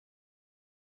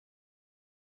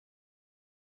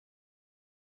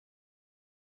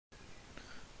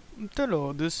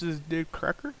Hello, this is Dave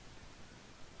Cracker.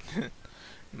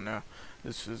 No,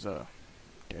 this is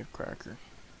Dave Cracker.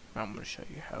 I'm going to show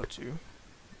you how to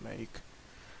make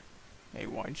a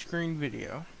widescreen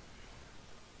video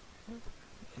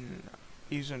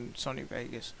using Sony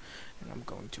Vegas, and I'm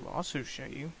going to also show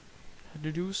you how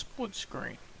to do a split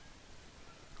screen.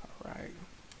 Alright,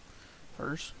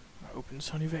 first, I open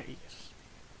Sony Vegas.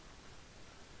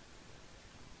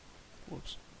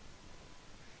 Whoops.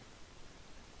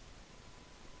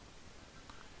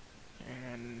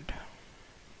 And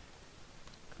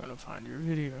you're going to find your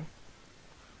video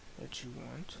that you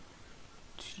want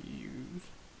to use.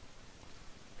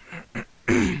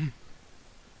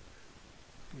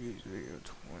 Use video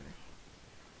 20.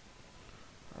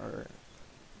 Alright,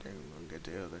 then we're going to get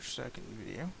the other second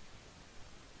video.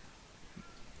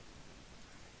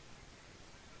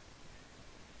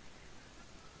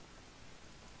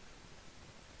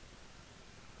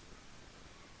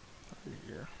 Right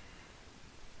here.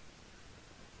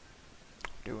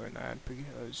 Doing that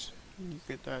because you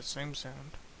get that same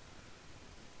sound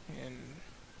in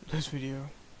this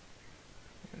video,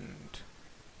 and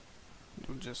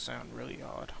it'll just sound really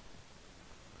odd.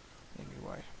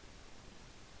 Anyway,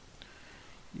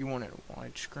 you want it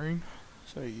widescreen,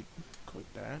 so you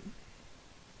click that.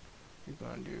 You're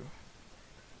going to do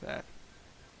that.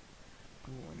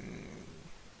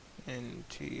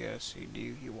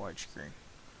 NTSCD widescreen.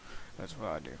 That's what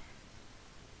I do.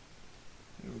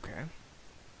 Okay.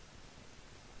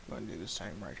 I'm going to do the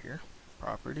same right here.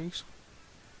 Properties.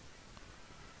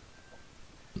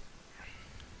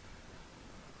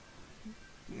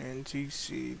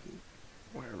 NTC,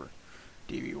 whatever.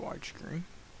 DV widescreen.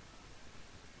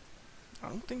 I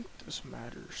don't think this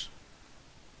matters.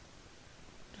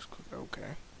 Just click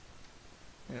OK.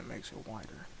 And it makes it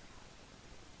wider.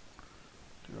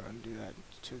 You're going to do that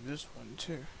to this one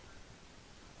too.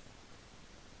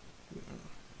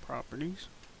 Properties.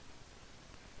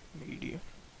 Media.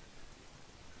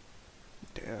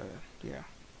 Yeah.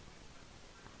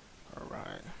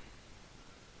 Alright.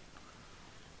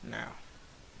 Now,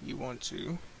 you want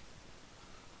to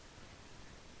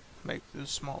make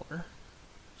this smaller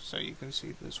so you can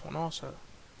see this one also.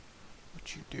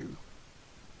 What you do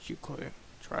is you click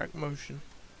track motion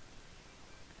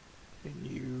and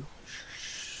you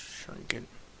shrink it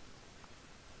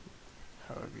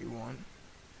however you want,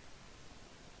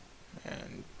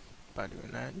 and by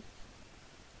doing that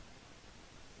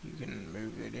you can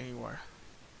move it anywhere,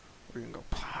 or you can go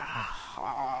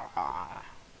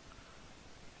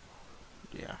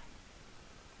yeah.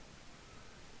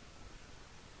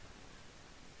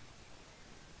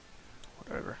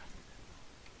 Whatever.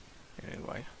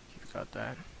 Anyway, you've got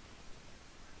that.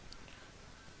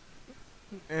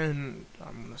 And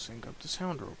I'm gonna sync up the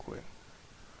sound real quick.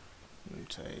 And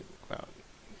take about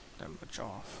that much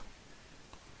off.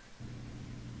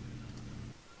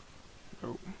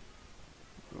 Oh,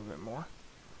 a little bit more.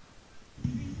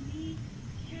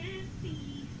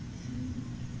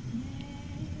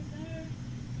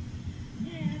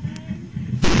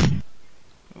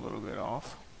 A little bit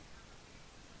off.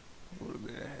 A little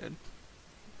bit ahead.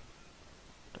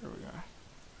 There we go.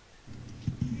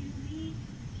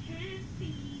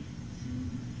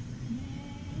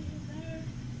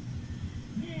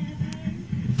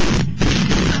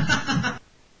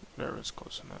 There, it's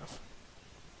close enough.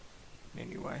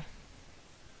 Anyway,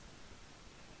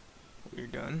 when you're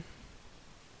done,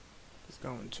 it's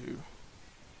going to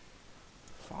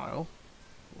File,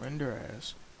 Render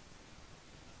As,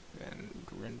 then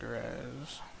Render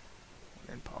As,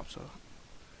 and it pops up.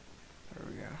 There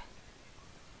we go.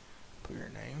 Put your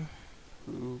name,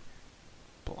 who,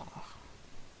 blah.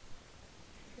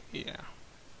 Yeah.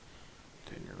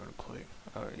 Then you're gonna click.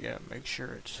 Oh yeah, make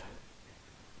sure it's.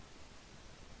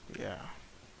 Yeah.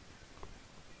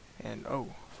 And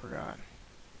oh, forgot.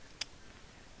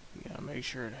 You gotta make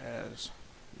sure it has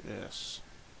this,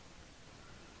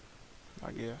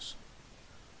 I guess.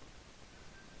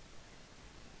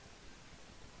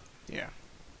 Yeah.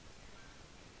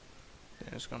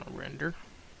 Then it's gonna render.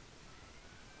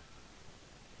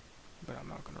 But I'm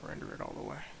not gonna render it all the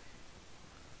way.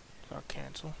 So I'll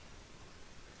cancel.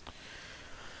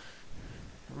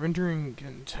 Rendering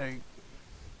can take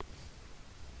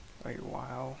a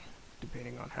while,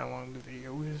 depending on how long the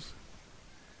video is.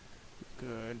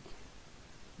 Good.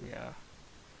 Yeah.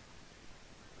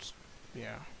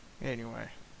 Yeah.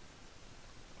 Anyway.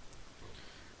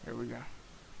 There we go.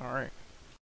 Alright.